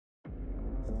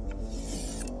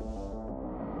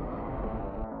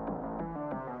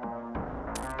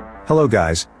Hello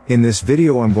guys, in this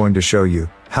video I'm going to show you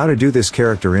how to do this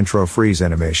character intro freeze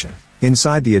animation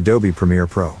inside the Adobe Premiere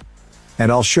Pro.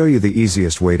 And I'll show you the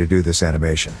easiest way to do this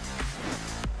animation.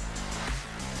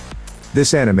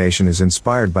 This animation is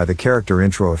inspired by the character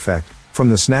intro effect from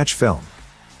the SNATCH film.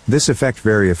 This effect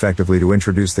very effectively to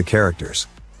introduce the characters.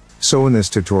 So in this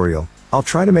tutorial, I'll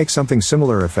try to make something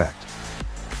similar effect.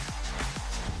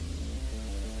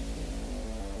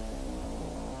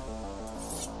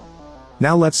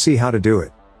 Now let's see how to do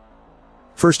it.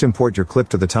 First import your clip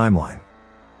to the timeline.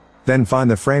 Then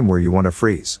find the frame where you want to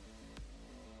freeze.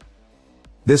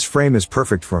 This frame is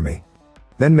perfect for me.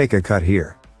 Then make a cut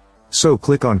here. So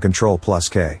click on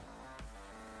Ctrl+K.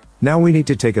 Now we need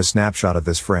to take a snapshot of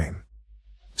this frame.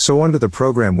 So under the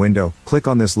program window, click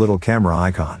on this little camera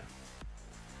icon.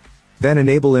 Then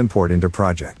enable import into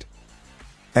project.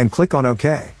 And click on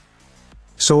OK.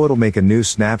 So it'll make a new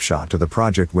snapshot to the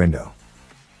project window.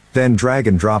 Then drag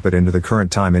and drop it into the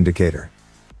current time indicator.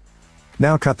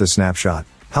 Now cut the snapshot,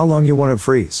 how long you want to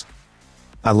freeze.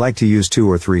 I like to use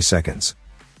 2 or 3 seconds.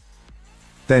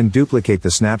 Then duplicate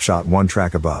the snapshot one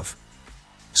track above.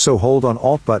 So hold on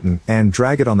Alt button and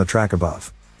drag it on the track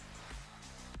above.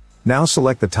 Now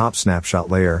select the top snapshot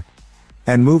layer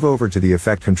and move over to the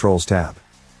Effect Controls tab.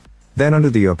 Then under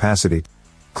the opacity,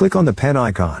 click on the pen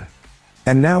icon.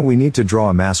 And now we need to draw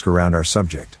a mask around our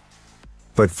subject.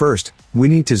 But first, we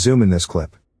need to zoom in this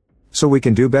clip, so we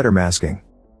can do better masking.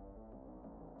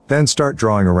 Then start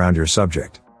drawing around your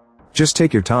subject. Just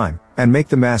take your time, and make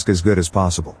the mask as good as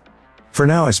possible. For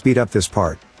now I speed up this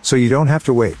part, so you don't have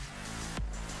to wait.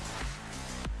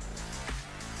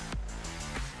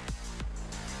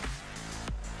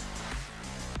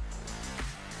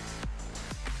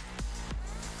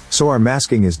 So our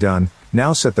masking is done,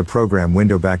 now set the program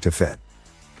window back to fit.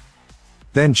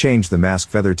 Then change the mask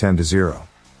feather 10 to 0.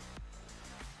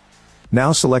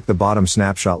 Now select the bottom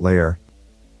snapshot layer.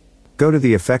 Go to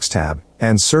the Effects tab,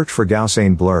 and search for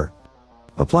Gaussian Blur.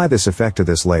 Apply this effect to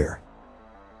this layer.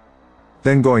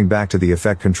 Then going back to the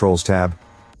Effect Controls tab,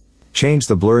 change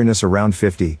the blurriness around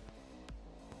 50.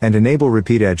 And enable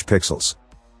Repeat Edge Pixels.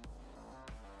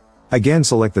 Again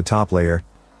select the top layer.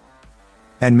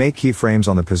 And make keyframes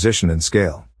on the position and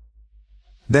scale.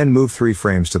 Then move 3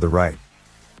 frames to the right.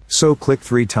 So click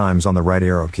 3 times on the right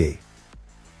arrow key.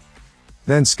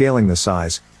 Then scaling the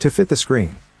size, to fit the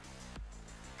screen.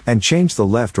 And change the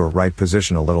left or right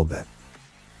position a little bit.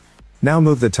 Now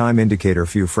move the time indicator a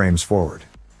few frames forward.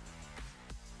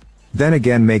 Then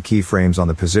again make keyframes on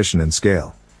the position and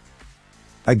scale.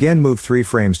 Again move 3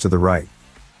 frames to the right.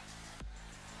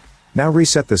 Now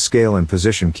reset the scale and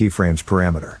position keyframes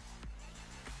parameter.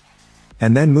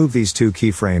 And then move these 2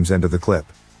 keyframes into the clip.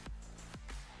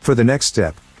 For the next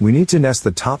step, we need to nest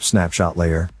the top snapshot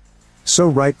layer. So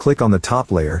right-click on the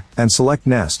top layer, and select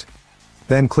Nest.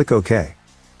 Then click OK.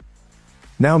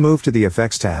 Now move to the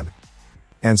Effects tab.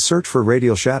 And search for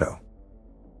Radial Shadow.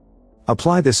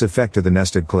 Apply this effect to the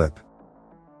nested clip.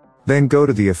 Then go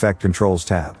to the Effect Controls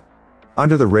tab.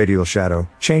 Under the Radial Shadow,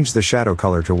 change the shadow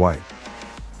color to white.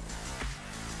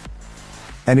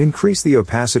 And increase the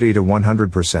opacity to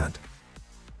 100%.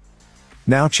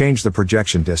 Now change the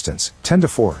projection distance, 10 to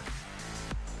 4.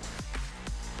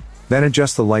 Then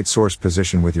adjust the light source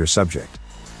position with your subject.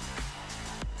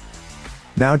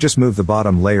 Now just move the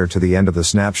bottom layer to the end of the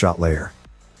snapshot layer.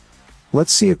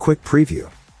 Let's see a quick preview.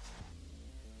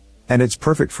 And it's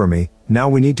perfect for me. Now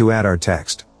we need to add our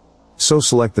text. So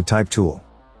select the Type tool.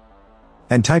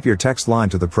 And type your text line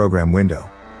to the program window.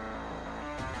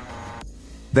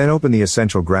 Then open the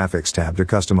Essential Graphics tab to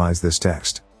customize this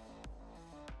text.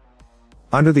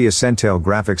 Under the Essential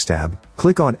Graphics tab,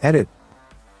 click on Edit.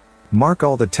 Mark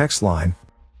all the text line.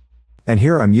 And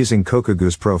here I'm using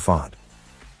𝐋𝐄𝐓'𝐒 Pro font.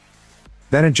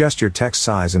 Then adjust your text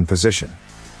size and position.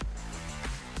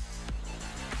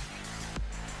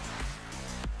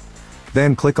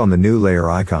 Then click on the new layer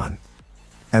icon.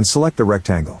 And select the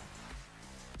rectangle.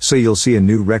 So you'll see a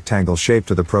new rectangle shape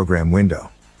to the program window.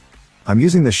 I'm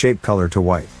using the shape color to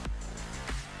white.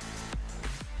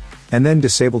 And then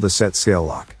disable the Set Scale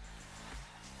Lock.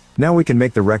 Now we can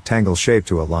make the rectangle shape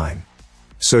to a line.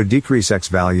 So decrease X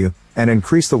value, and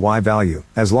increase the Y value,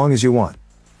 as long as you want.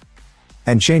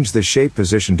 And change the shape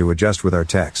position to adjust with our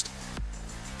text.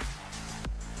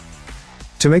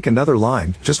 To make another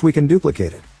line, we can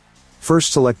duplicate it.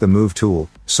 First select the Move tool,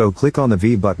 so click on the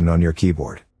V button on your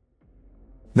keyboard.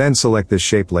 Then select this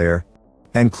shape layer,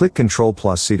 and click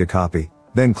Ctrl+C to copy,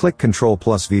 then click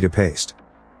Ctrl+V to paste.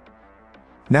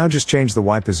 Now just change the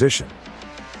Y position.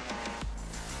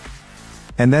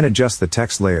 And then adjust the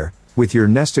text layer with your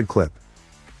nested clip.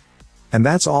 And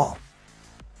that's all.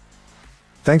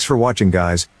 Thanks for watching,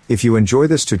 guys. If you enjoy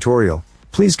this tutorial,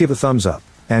 please give a thumbs up,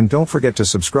 and don't forget to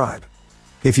subscribe.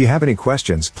 If you have any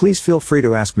questions, please feel free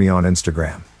to ask me on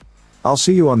Instagram. I'll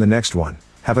see you on the next one.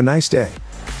 Have a nice day.